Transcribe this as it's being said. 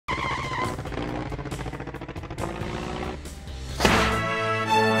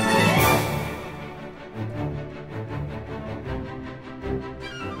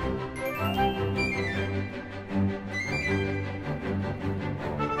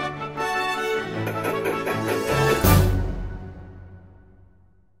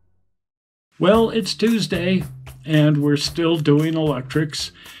Well, it's Tuesday, and we're still doing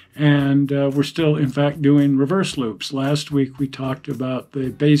electrics, and we're still, in fact, doing reverse loops. Last week we talked about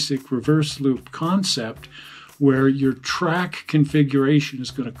the basic reverse loop concept, where your track configuration is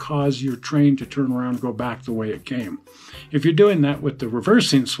going to cause your train to turn around and go back the way it came. If you're doing that with the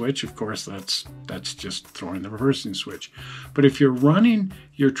reversing switch, of course, that's just throwing the reversing switch. But if you're running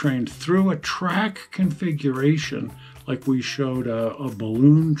your train through a track configuration, like we showed a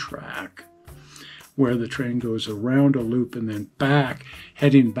balloon track, where the train goes around a loop and then back,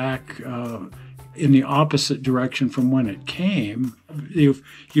 heading back in the opposite direction from when it came, you've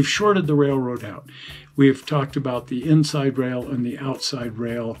shorted the railroad out. We've talked about the inside rail and the outside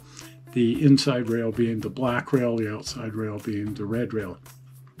rail, the inside rail being the black rail, the outside rail being the red rail.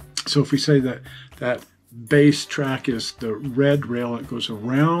 So if we say that that base track is the red rail, it goes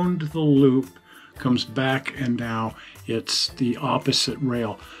around the loop, comes back, and now it's the opposite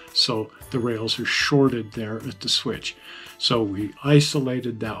rail. So the rails are shorted there at the switch. So we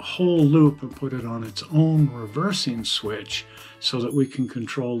isolated that whole loop and put it on its own reversing switch so that we can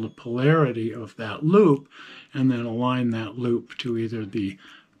control the polarity of that loop and then align that loop to either the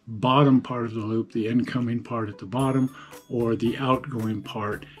bottom part of the loop, the incoming part at the bottom, or the outgoing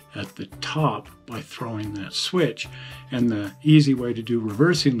part at the top by throwing that switch. And the easy way to do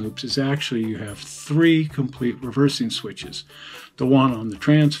reversing loops is actually you have 3 complete reversing switches. The one on the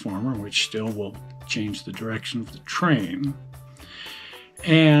transformer, which still will change the direction of the train,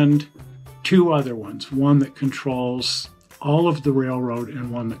 and 2 other ones, one that controls all of the railroad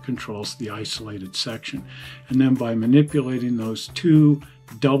and one that controls the isolated section. And then by manipulating those 2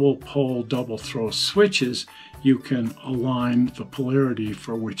 double pole, double throw switches, you can align the polarity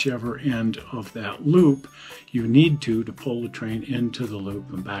for whichever end of that loop you need to pull the train into the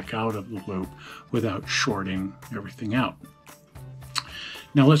loop and back out of the loop without shorting everything out.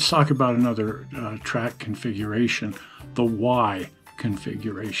 Now let's talk about another track configuration, the Y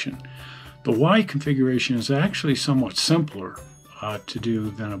configuration. The Y configuration is actually somewhat simpler to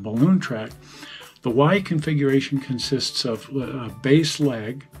do than a balloon track. The Y configuration consists of a base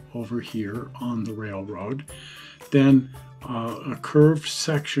leg over here on the railroad, then a curved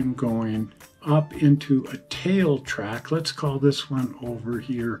section going up into a tail track. Let's call this one over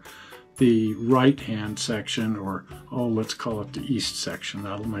here the right-hand section, or let's call it the east section.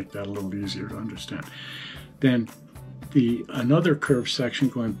 That'll make that a little easier to understand. Then another curved section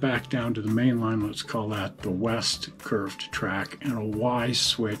going back down to the main line, let's call that the west curved track, and a Y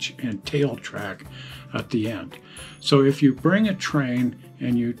switch and tail track at the end. So if you bring a train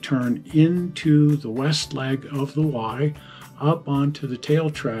and you turn into the west leg of the Y, up onto the tail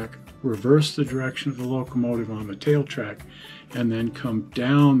track, reverse the direction of the locomotive on the tail track, and then come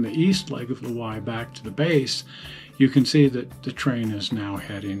down the east leg of the Y back to the base, you can see that the train is now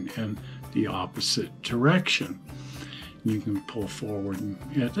heading in the opposite direction. You can pull forward, and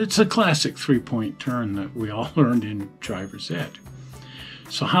it's a classic 3-point turn that we all learned in driver's ed.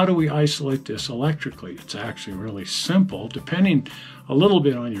 So how do we isolate this electrically? It's actually really simple, depending a little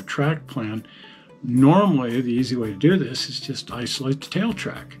bit on your track plan. Normally, the easy way to do this is just isolate the tail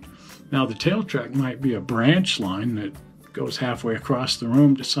track. Now, the tail track might be a branch line that goes halfway across the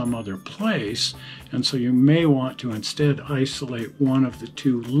room to some other place, and so you may want to instead isolate one of the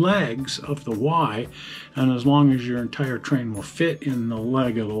 2 legs of the Y, and as long as your entire train will fit in the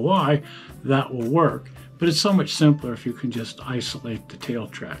leg of the Y, that will work. But it's so much simpler if you can just isolate the tail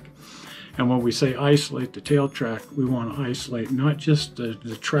track. And when we say isolate the tail track, we want to isolate not just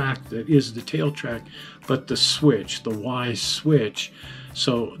the track that is the tail track, but the switch, the Y switch.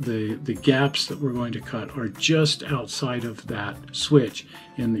 So the gaps that we're going to cut are just outside of that switch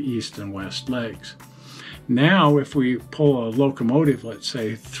in the east and west legs. Now, if we pull a locomotive, let's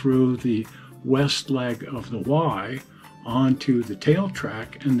say, through the west leg of the Y onto the tail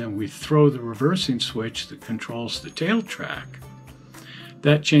track, and then we throw the reversing switch that controls the tail track,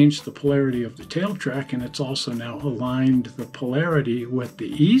 that changed the polarity of the tail track, and it's also now aligned the polarity with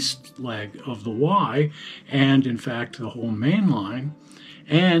the east leg of the Y, and in fact the whole main line.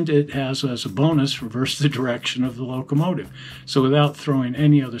 And it has, as a bonus, reversed the direction of the locomotive. So without throwing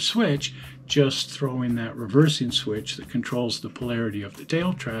any other switch, just throwing that reversing switch that controls the polarity of the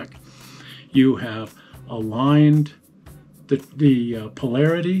tail track, you have aligned the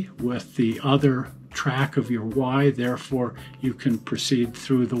polarity with the other track of your Y. Therefore, you can proceed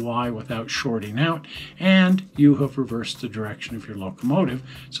through the Y without shorting out, and you have reversed the direction of your locomotive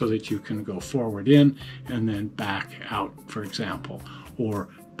so that you can go forward in and then back out, for example, or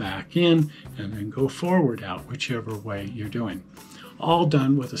back in and then go forward out, whichever way you're doing. all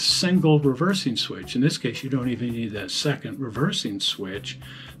done with a single reversing switch. In this case, you don't even need that second reversing switch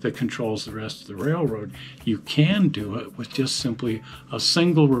that controls the rest of the railroad. You can do it with just simply a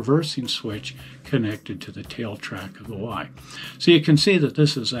single reversing switch connected to the tail track of the Y. So you can see that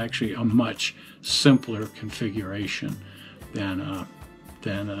this is actually a much simpler configuration than a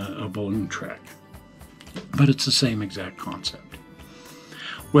balloon track. But it's the same exact concept.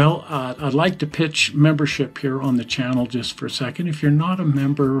 Well, I'd like to pitch membership here on the channel just for a second. If you're not a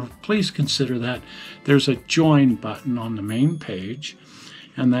member, please consider that. There's a join button on the main page,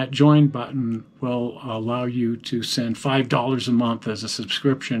 and that join button will allow you to send $5 a month as a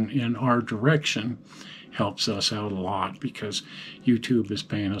subscription in our direction. Helps us out a lot because YouTube is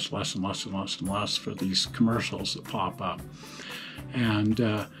paying us less and less and less and less for these commercials that pop up.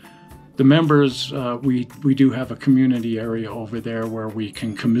 And the members, we do have a community area over there where we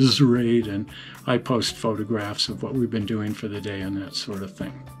can commiserate, and I post photographs of what we've been doing for the day and that sort of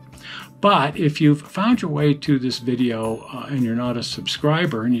thing. But if you've found your way to this video and you're not a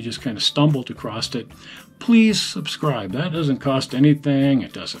subscriber and you just kind of stumbled across it, please subscribe. That doesn't cost anything.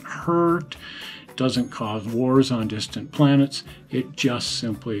 It doesn't hurt. It doesn't cause wars on distant planets. It just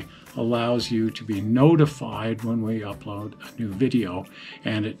simply allows you to be notified when we upload a new video,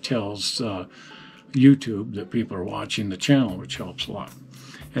 and it tells YouTube that people are watching the channel, which helps a lot.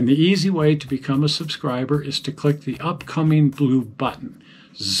 And the easy way to become a subscriber is to click the upcoming blue button.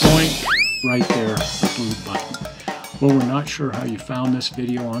 Zoink! Right there, the blue button. Well, we're not sure how you found this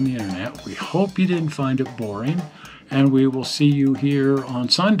video on the internet. We hope you didn't find it boring. And we will see you here on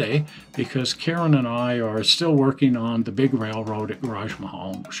Sunday because Karen and I are still working on the big railroad at Garage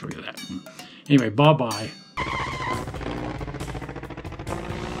Mahal. We'll show you that. Anyway, bye-bye.